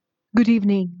Good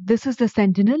evening. This is the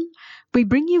Sentinel. We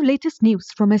bring you latest news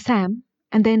from Assam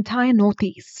and the entire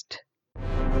Northeast.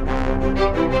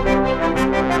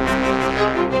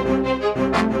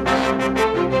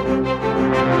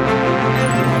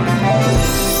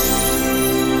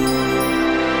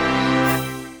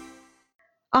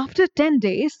 After 10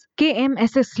 days,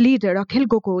 KMSS leader Akhil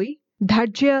Gogoi,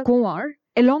 Dharjya Kunwar,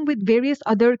 along with various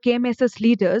other KMSS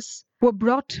leaders, were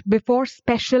brought before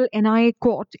special NIA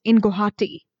court in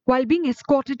Guwahati. While being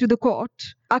escorted to the court,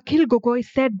 Akhil Gogoi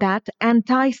said that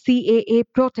anti-CAA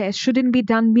protests shouldn't be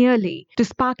done merely to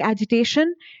spark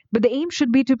agitation, but the aim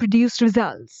should be to produce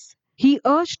results. He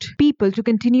urged people to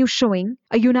continue showing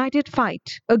a united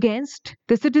fight against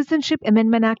the Citizenship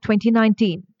Amendment Act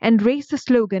 2019 and raised the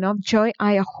slogan of Joy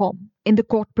Aaya Home in the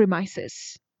court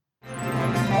premises.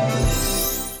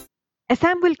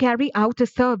 Assam will carry out a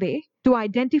survey to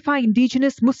identify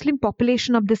indigenous Muslim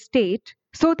population of the state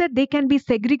so that they can be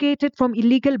segregated from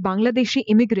illegal Bangladeshi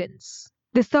immigrants.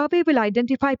 The survey will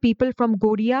identify people from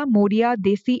Goria, Moria,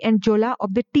 Desi and Jola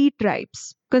of the T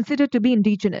tribes considered to be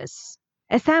indigenous.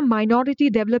 Assam Minority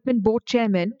Development Board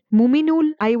Chairman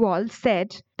Muminul Aiwal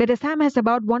said that Assam has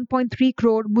about 1.3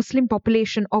 crore Muslim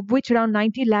population, of which around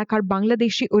 90 lakh are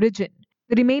Bangladeshi origin.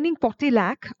 The remaining 40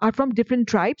 lakh are from different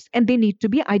tribes and they need to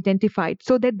be identified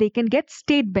so that they can get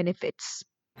state benefits.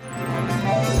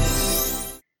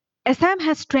 Assam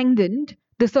has strengthened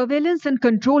the surveillance and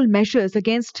control measures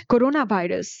against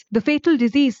coronavirus, the fatal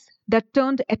disease that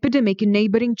turned epidemic in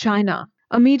neighboring China.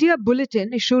 A media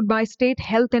bulletin issued by State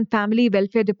Health and Family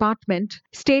Welfare Department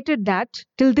stated that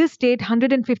till this date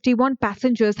 151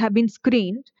 passengers have been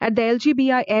screened at the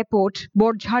LGBI airport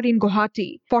Borjhar in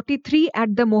Guwahati, 43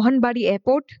 at the Mohanbari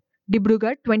airport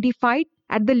Dibrugarh, 25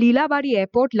 at the Leelabari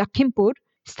airport Lakhimpur,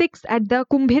 6 at the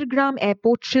Kumbhirgram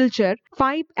airport Silchar,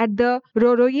 5 at the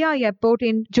Roroia airport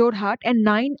in Jorhat and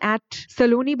 9 at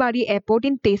Salonibari airport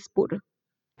in Tezpur.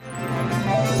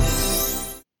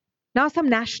 Now some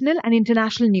national and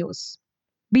international news.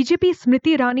 BJP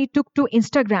Smriti Irani took to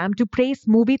Instagram to praise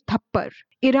movie Thappar.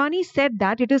 Irani said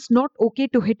that it is not okay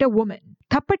to hit a woman.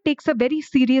 Thappar takes a very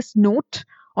serious note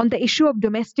on the issue of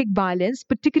domestic violence,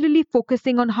 particularly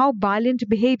focusing on how violent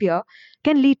behavior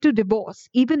can lead to divorce,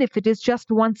 even if it is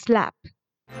just one slap.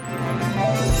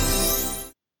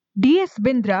 D.S.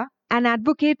 Bindra, an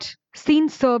advocate seen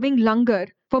serving langar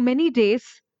for many days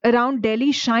around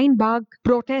Delhi Shine Bagh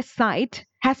protest site,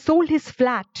 has sold his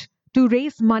flat to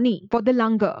raise money for the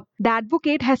langar. The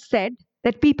advocate has said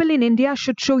that people in India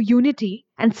should show unity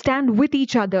and stand with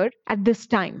each other at this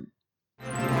time.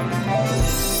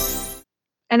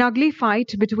 An ugly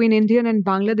fight between Indian and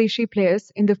Bangladeshi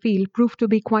players in the field proved to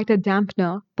be quite a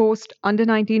dampener post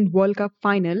Under-19 World Cup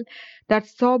final that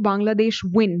saw Bangladesh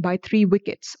win by 3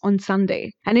 wickets on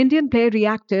Sunday. An Indian player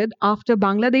reacted after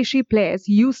Bangladeshi players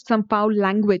used some foul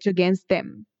language against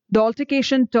them. The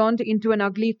altercation turned into an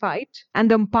ugly fight, and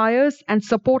the umpires and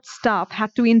support staff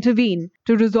had to intervene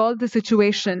to resolve the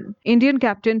situation. Indian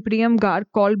captain Priyam Gar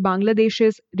called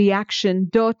Bangladesh's reaction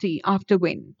dirty after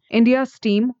win. India's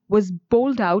team was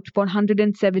bowled out for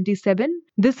 177.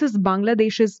 This is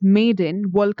Bangladesh's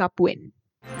maiden World Cup win.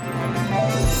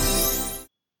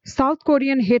 South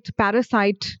Korean hit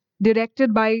Parasite,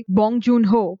 directed by Bong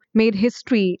Joon-ho, made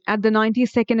history at the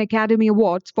 92nd Academy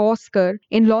Awards for Oscar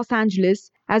in Los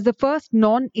Angeles as the first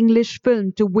non-English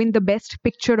film to win the Best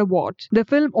Picture award. The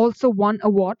film also won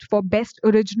award for Best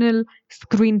Original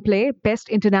Screenplay, Best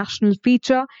International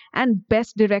Feature, and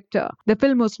Best Director. The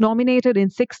film was nominated in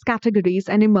 6 categories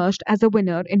and emerged as a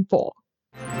winner in 4.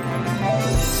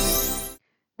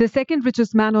 The second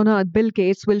richest man on earth, Bill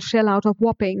Gates, will shell out a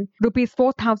whopping rupees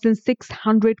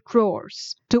 4,600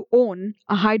 crores to own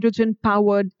a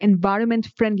hydrogen-powered,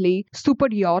 environment-friendly super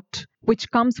yacht which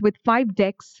comes with 5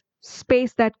 decks,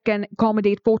 space that can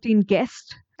accommodate 14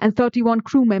 guests and 31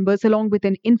 crew members, along with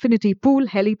an infinity pool,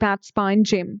 helipad, spa and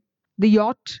gym. The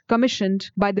yacht,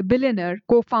 commissioned by the billionaire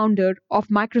co-founder of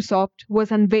Microsoft,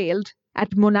 was unveiled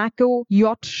at Monaco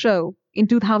Yacht Show in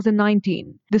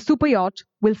 2019. The super yacht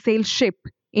will sail ship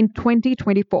in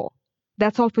 2024.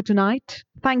 That's all for tonight.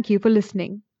 Thank you for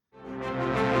listening.